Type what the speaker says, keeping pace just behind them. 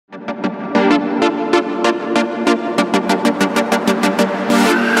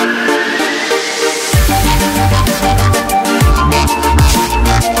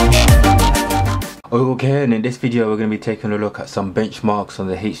Okay, and in this video we're going to be taking a look at some benchmarks on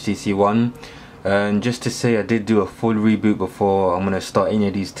the HTC One. And just to say, I did do a full reboot before I'm going to start any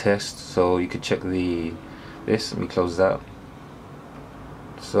of these tests, so you could check this. Let me close that.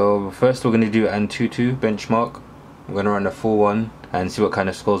 So first we're going to do AnTuTu Benchmark. I'm going to run the full one and see what kind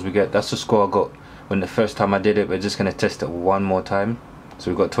of scores we get. That's the score I got when the first time I did it. We're just going to test it one more time.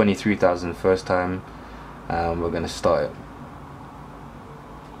 So we got 23,000 first time, and we're going to start it.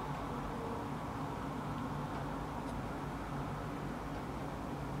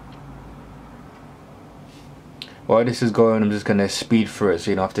 While this is going, I'm just going to speed through it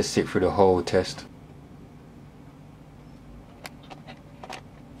so you don't have to sit through the whole test.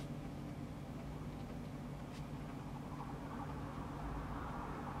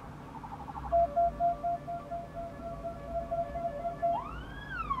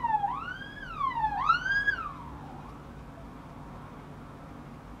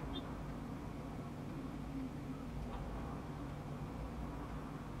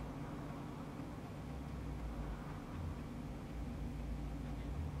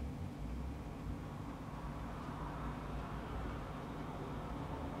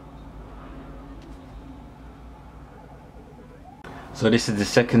 So this is the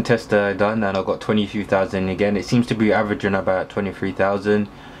second test that I done, and I got 23,000 again. It seems to be averaging about 23,000.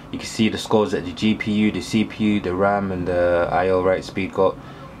 You can see the scores that the GPU, the CPU, the RAM, and the IO write speed got.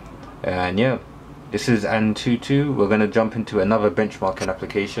 And yeah, this is AnTuTu. We're going to jump into another benchmarking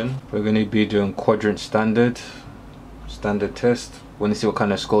application. We're going to be doing Quadrant standard test. Want to see what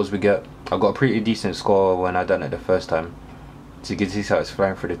kind of scores we get. I got a pretty decent score when I done it the first time, so you can see how it's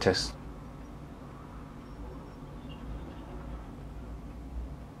flying through the test.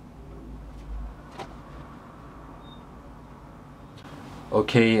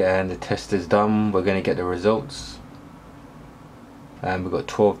 Okay, and the test is done. We're going to get the results, and we've got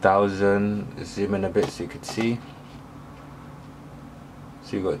 12,000. Zoom in a bit so you can see.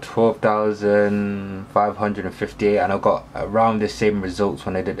 So you got 12,558, and I got around the same results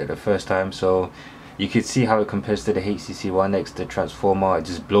when I did it the first time. So you can see how it compares to the HTC One X, the transformer. It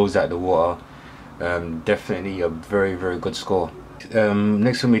just blows out the water. Definitely a very good score.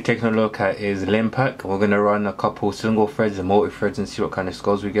 Next one we're taking a look at is Linpack. We're going to run a couple single threads and multi threads and see what kind of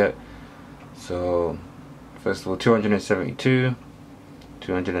scores we get. So first of all, 272,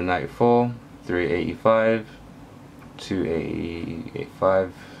 294, 385,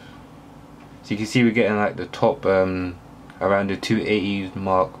 285. So you can see we're getting like the top around the 280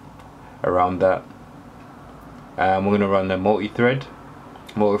 mark, around that. We're going to run the multi-thread.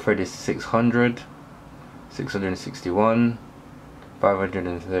 Multi-thread is 600, 661,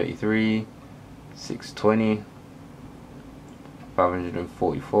 533, 620,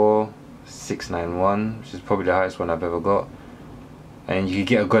 544, 691, which is probably the highest one I've ever got. And you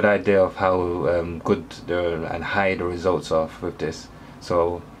get a good idea of how good and high the results are with this.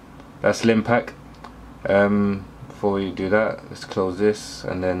 So that's Linpack. Before we do that, let's close this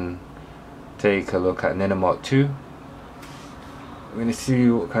and then take a look at NenaMark 2. We're going to see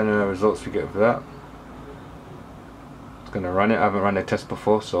what kind of results we get for that. Gonna run it. I haven't run a test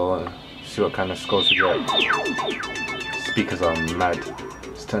before, so see what kind of scores we get. Speakers are mad.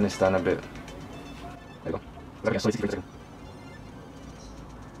 Let's turn this down a bit. There you go.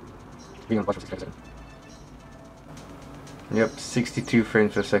 Yep, 62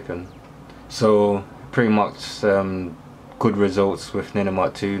 frames per second. So pretty much good results with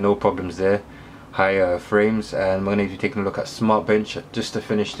NenaMark 2. No problems there. Higher frames, and we're going to be taking a look at Smartbench just to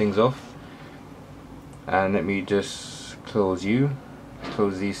finish things off. And let me just close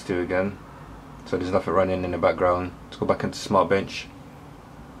these two again, so there's nothing running in the background. Let's go back into Smartbench,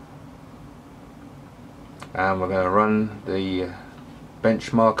 and we're going to run the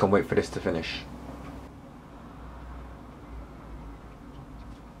benchmark and wait for this to finish.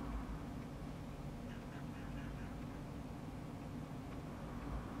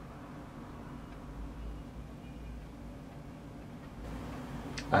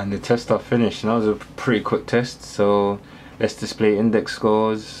 And the tests are finished. That was a pretty quick test, so let's display index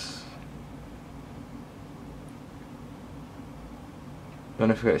scores. Don't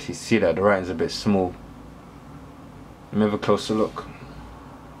know if you can actually see that, the writing's a bit small. Let me have a closer look.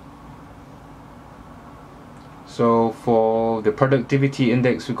 So for the productivity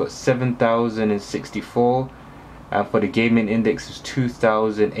index, we've got 7,064, and for the gaming index is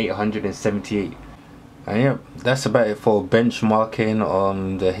 2,878. And yeah, that's about it for benchmarking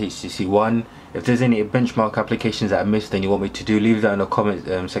on the HTC One. If there's any benchmark applications that I missed and you want me to do, leave that in the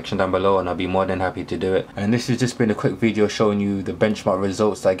comment section down below and I'll be more than happy to do it. And this has just been a quick video showing you the benchmark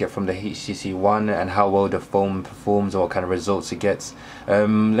results that I get from the HTC One and how well the phone performs or what kind of results it gets. Let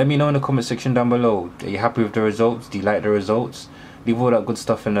me know in the comment section down below. Are you happy with the results? Do you like the results? Leave all that good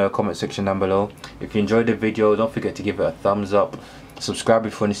stuff in the comment section down below. If you enjoyed the video, don't forget to give it a thumbs up. Subscribe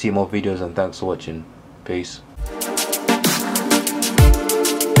if you want to see more videos, and thanks for watching. Peace.